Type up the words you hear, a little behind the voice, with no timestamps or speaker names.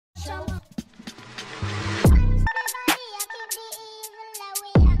What's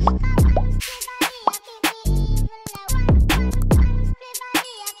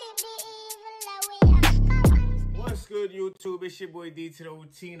good, YouTube? It's your boy D to the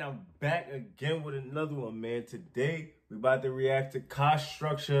routine. I'm back again with another one, man. Today, we about to react to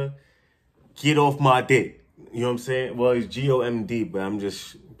khastructure, Get Off My Dick. You know what I'm saying? Well, it's GOMD, but I'm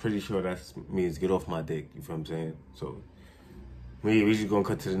just pretty sure that means get off my dick. You feel what I'm saying? So, we just gonna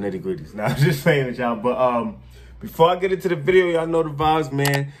cut to the nitty gritties. Now, I'm just playing with y'all. But before I get into the video, y'all know the vibes,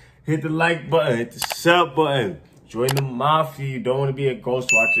 man. Hit the like button, hit the sub button. Join the mafia. You don't want to be a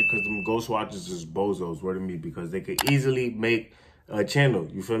ghost watcher because them ghost watchers is bozos, word of me, because they could easily make a channel.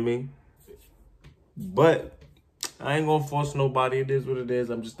 You feel me? But I ain't gonna force nobody. It is what it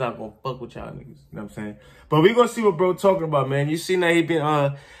is. I'm just not gonna fuck with y'all niggas. You know what I'm saying? But we gonna see what bro talking about, man. You seen that he been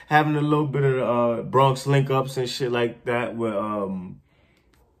having a little bit of Bronx link ups and shit like that with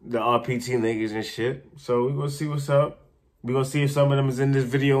the RPT niggas and shit. So we gonna see what's up. We gonna see if some of them is in this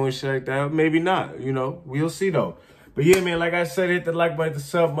video and shit like that. Maybe not, you know. We'll see though. But yeah, man, like I said, hit the like button, the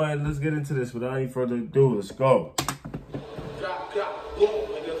sub button. Let's get into this without any further ado. Let's go.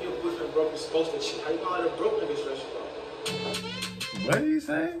 What did he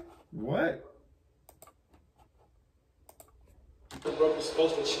say? What? Broke is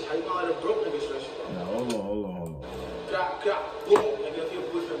supposed to shit. How you know how to broke niggas stress you? No, hold on. Boom. Nigga, if your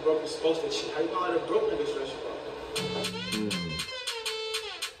boyfriend broke is supposed to shit. How you know how to broke niggas stress you?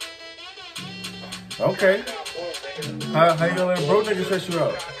 Okay. How you gonna let a broke nigga stress you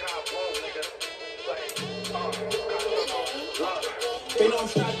out? They know I'm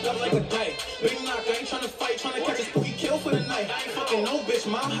strapped up like a dyke. Big knock, I ain't tryna fight, tryna catch a spooky kill for the night. I ain't fucking no bitch,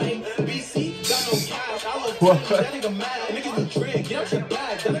 my height. BC, got no cash. I love that nigga mad. Niggas with dread, get out your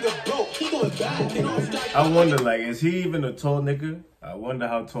bag. That nigga broke, he going bad. They know I'm strapped. I wonder, like, is he even a tall nigga? I wonder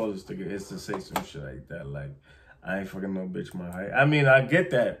how tall this nigga is to say some shit like that. Like, I ain't fucking no bitch, my height. I mean, I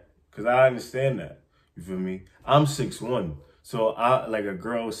get that, because I understand that. You feel me? I'm 6'1". So, like, a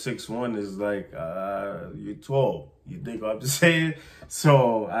girl 6'1" is like, you're tall. You think what I'm just saying?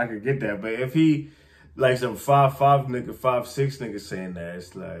 So, I could get that. But if he, like, some 5'5" nigga, 5'6" nigga saying that,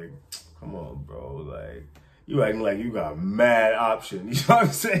 it's like, come on, bro. Like, you acting like you got mad option. You know what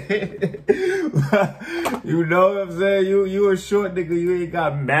I'm saying? You know what I'm saying? You a short nigga, you ain't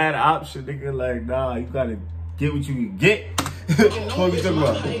got mad option, nigga. Like, nah, you gotta get what you can get. What you talking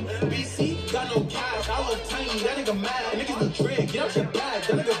about? BC, got no cash. I love tiny. That nigga mad. Niggas with dread. Get out your bag.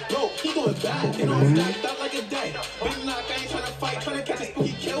 That nigga broke. He going bad. They know I'm stacked up like a day. Big knock. I ain't tryna fight. Tryna catch a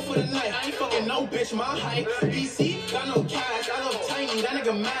spooky kill for the night. I ain't fucking no bitch. My height. BC, got no cash. I love tiny. That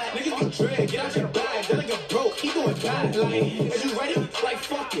nigga mad. Niggas with dread. Get out your bag. That nigga broke. He going bad. Like, is you ready? Like,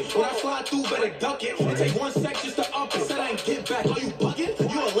 fuck it. When I slide through, better duck it. It take 1 sec just to up it. Said I ain't get back. Are you bugging?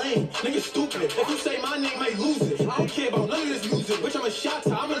 You a lame. Nigga stupid. If you say my name, may lose it. I don't care about none of this music. Bitch, I'm a shot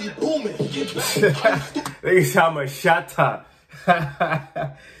top. I'm really booming. Get back. They say I'm a shot top.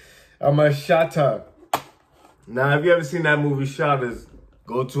 I'm a shot top. Now, have you ever seen that movie Shotters?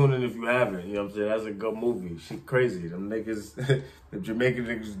 Go tune in if you haven't. You know what I'm saying? That's a good movie. Shit crazy. Them niggas, the Jamaican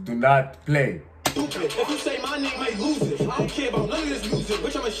niggas do not play. Stupid. If you say my name, may lose it. I don't care about none of this music.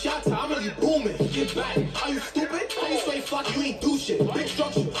 Bitch, I'm a shot top. I'm really booming. Get back. Are you stupid? How you straight flock? You ain't do shit. Big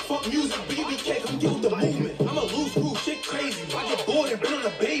structure. Fuck music. BBK. Come get with the movement. I'm a loose screw. Shit crazy. I get bored and been on a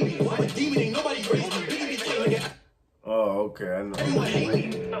baby. I'm a demon. Ain't nobody raised me. BBK, nigga. Oh, okay. I know. Everyone hate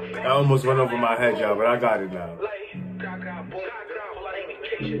me. I almost went over my head, y'all, but I got it now.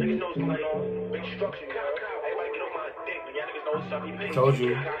 Told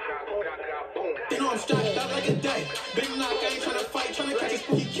you. They know I'm strapped up like a day. Big knock, I ain't tryna fight, tryna catch a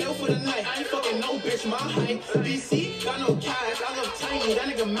spooky kill for the night. I ain't fucking no bitch, my height. BC, got no cash, I love tiny, that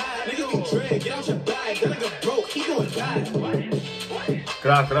nigga mad. Nigga be dread, get out your bag, that nigga broke, he going bad.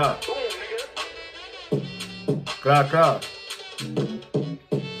 Crack.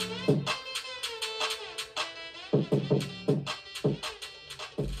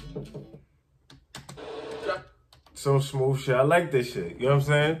 Some smooth shit. I like this shit. You know what I'm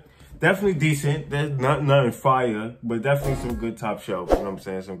saying? Definitely decent. There's nothing fire, but definitely some good top shelf. You know what I'm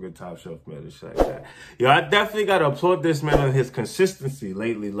saying? Some good top shelf, man, and shit like that. Yo, I definitely gotta applaud this man on his consistency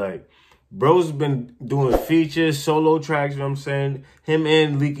lately. Like, bro's been doing features, solo tracks, you know what I'm saying? Him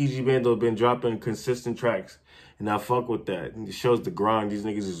and Leaky G Bando have been dropping consistent tracks. And I fuck with that. It shows the grind. These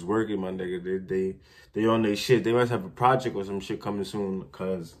niggas is working, my nigga. They on their shit. They must have a project or some shit coming soon,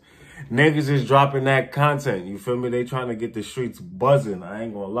 because niggas is dropping that content. You feel me? They trying to get the streets buzzing. I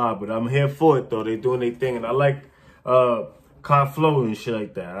ain't gonna lie, but I'm here for it, though. They doing their thing. And I like Con Flow and shit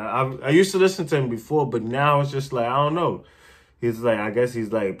like that. I used to listen to him before, but now it's just like, I don't know. He's like, I guess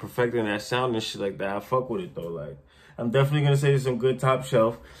he's like perfecting that sound and shit like that. I fuck with it though. Like, I'm definitely gonna say some good top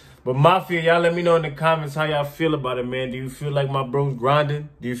shelf. But Mafia, y'all let me know in the comments how y'all feel about it, man. Do you feel like my bro's grinding?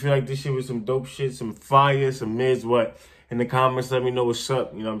 Do you feel like this shit was some dope shit, some fire, some mids, what? In the comments, let me know what's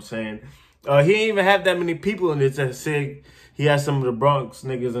up. You know what I'm saying? He didn't even have that many people in it to say he had some of the Bronx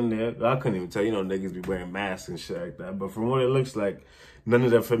niggas in there. I couldn't even tell. You know, niggas be wearing masks and shit like that. But from what it looks like, none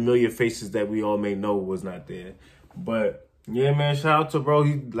of the familiar faces that we all may know was not there. But yeah, man, shout out to bro.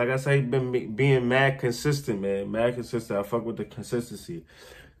 He, like I said, he been being mad consistent, man. Mad consistent. I fuck with the consistency.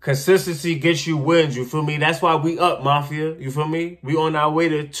 Consistency gets you wins, you feel me? That's why we up, Mafia. You feel me? We on our way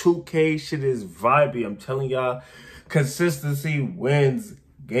to 2K. Shit is vibey. I'm telling y'all, consistency wins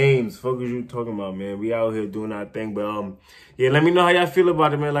games. Fuck is you talking about, man? We out here doing our thing. But yeah, let me know how y'all feel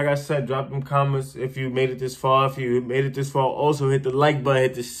about it, man. Like I said, drop them comments if you made it this far. If you made it this far, also hit the like button,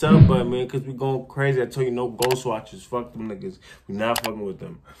 hit the sub button, man, because we going crazy. I told you, no ghost watchers. Fuck them niggas. We not fucking with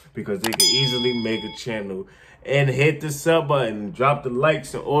them because they can easily make a channel. And hit the sub button, drop the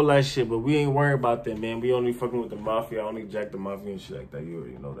likes and all that shit. But we ain't worried about that, man. We only fucking with the Mafia. I only jack the Mafia and shit like that. You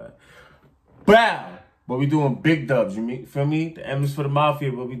already know that. Bow! But we doing big dubs, you feel me? The M is for the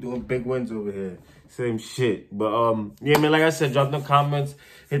Mafia, but we doing big wins over here. Same shit. But yeah, man, like I said, drop them comments,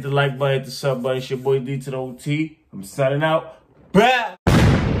 hit the like button, hit the sub button. It's your boy D to the OT. I'm signing out. Bow!